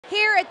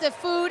here at the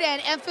Food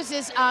and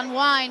Emphasis on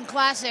Wine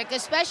Classic,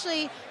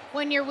 especially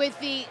when you're with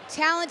the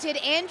talented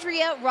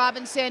Andrea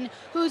Robinson,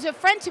 who's a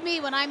friend to me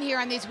when I'm here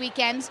on these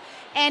weekends.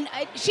 And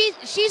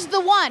she's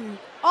the one,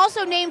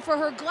 also named for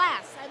her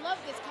glass. I love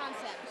this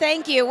concept.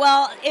 Thank you.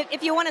 Well,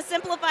 if you want to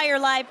simplify your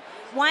life,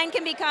 wine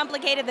can be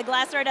complicated. The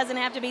glassware doesn't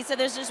have to be. So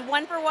there's just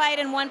one for white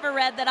and one for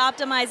red that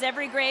optimize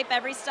every grape,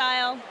 every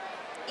style.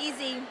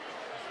 Easy.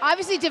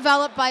 Obviously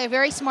developed by a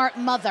very smart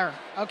mother,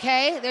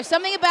 okay? There's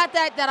something about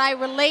that that I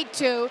relate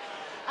to.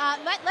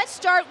 Let's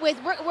start with,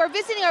 we're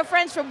visiting our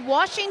friends from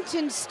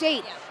Washington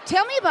State. Yeah.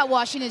 Tell me about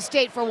Washington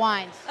State for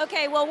wines.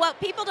 Okay, well, what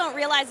people don't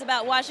realize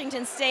about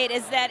Washington State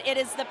is that it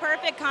is the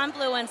perfect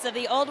confluence of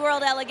the old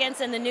world elegance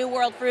and the new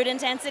world fruit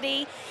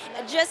intensity.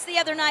 Just the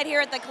other night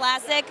here at the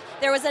Classic,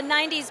 there was a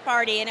 90s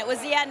party, and it was,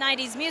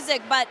 90s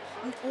music, but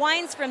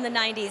wines from the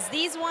 90s.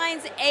 These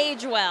wines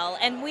age well,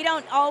 and we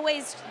don't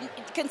always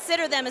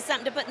consider them as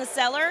something to put in the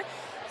cellar.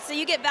 So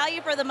you get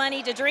value for the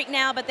money to drink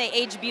now, but they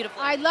age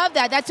beautifully. I love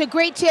that. That's a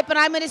great tip, and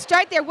I'm going to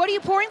start there. What are you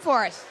pouring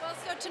for us? Well,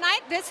 so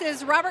tonight, this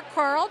is Robert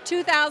Coral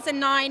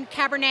 2009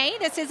 Cabernet.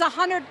 This is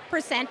 100%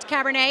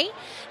 Cabernet.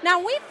 Now,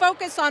 we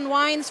focus on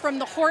wines from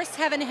the Horse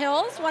Heaven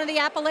Hills, one of the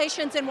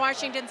appellations in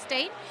Washington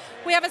State.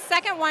 We have a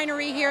second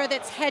winery here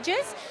that's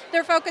Hedges.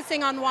 They're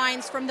focusing on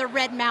wines from the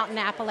Red Mountain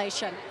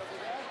appellation.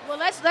 Well,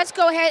 let's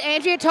go ahead.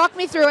 Andrea, talk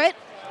me through it.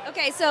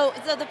 Okay, so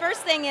the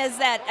first thing is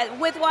that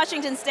with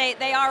Washington State,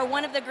 they are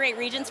one of the great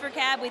regions for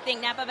Cab. We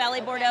think Napa Valley,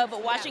 Bordeaux,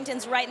 but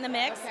Washington's right in the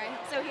mix. Okay.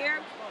 So here,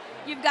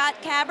 you've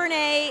got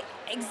Cabernet,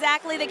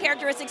 exactly the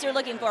characteristics you're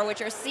looking for, which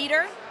are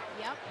cedar,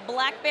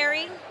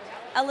 blackberry,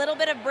 a little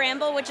bit of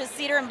bramble, which is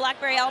cedar and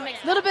blackberry all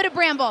mixed. A little bit of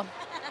bramble.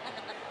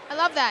 I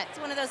love that. It's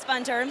one of those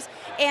fun terms.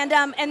 And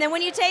then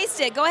when you taste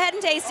it, go ahead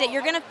and taste it.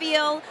 You're going to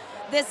feel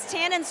this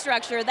tannin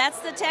structure. That's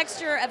the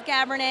texture of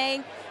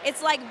Cabernet.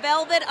 It's like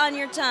velvet on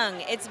your tongue.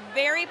 It's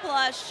very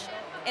plush,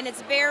 and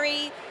it's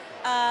very,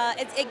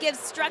 it gives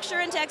structure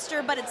and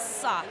texture, but it's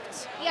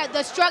soft. Yeah,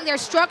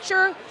 there's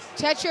structure,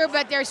 texture,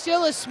 but there's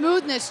still a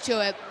smoothness to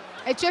it.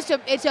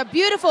 It's a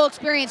beautiful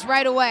experience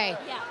right away.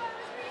 Yeah.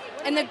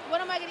 What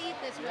am I going to eat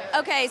this with?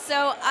 Okay,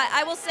 so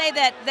I will say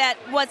that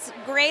what's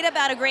great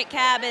about a great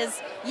Cab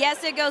is,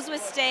 yes, it goes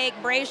with steak,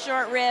 braised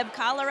short rib,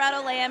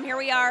 Colorado lamb, here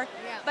we are.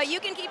 Yeah. But you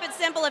can keep it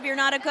simple if you're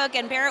not a cook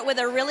and pair it with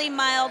a really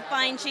mild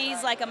fine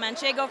cheese like a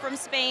Manchego from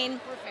Spain.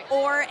 Perfect.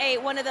 Or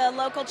one of the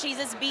local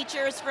cheeses,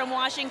 Beechers from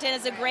Washington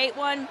is a great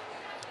one.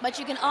 But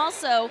you can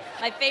also,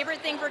 my favorite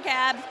thing for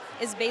Cab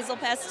is basil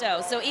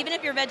pesto. So even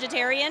if you're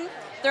vegetarian,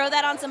 throw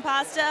that on some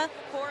pasta.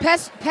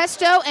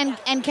 Pesto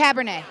and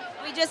Cabernet.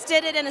 We just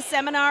did it in a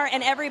seminar,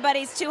 and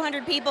everybody's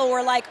 200 people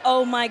were like,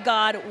 oh my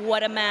God,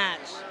 what a match.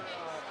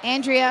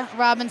 Andrea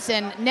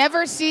Robinson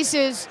never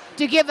ceases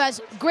to give us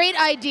great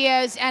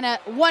ideas and a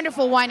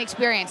wonderful wine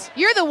experience.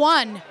 You're the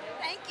one.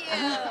 Thank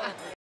you.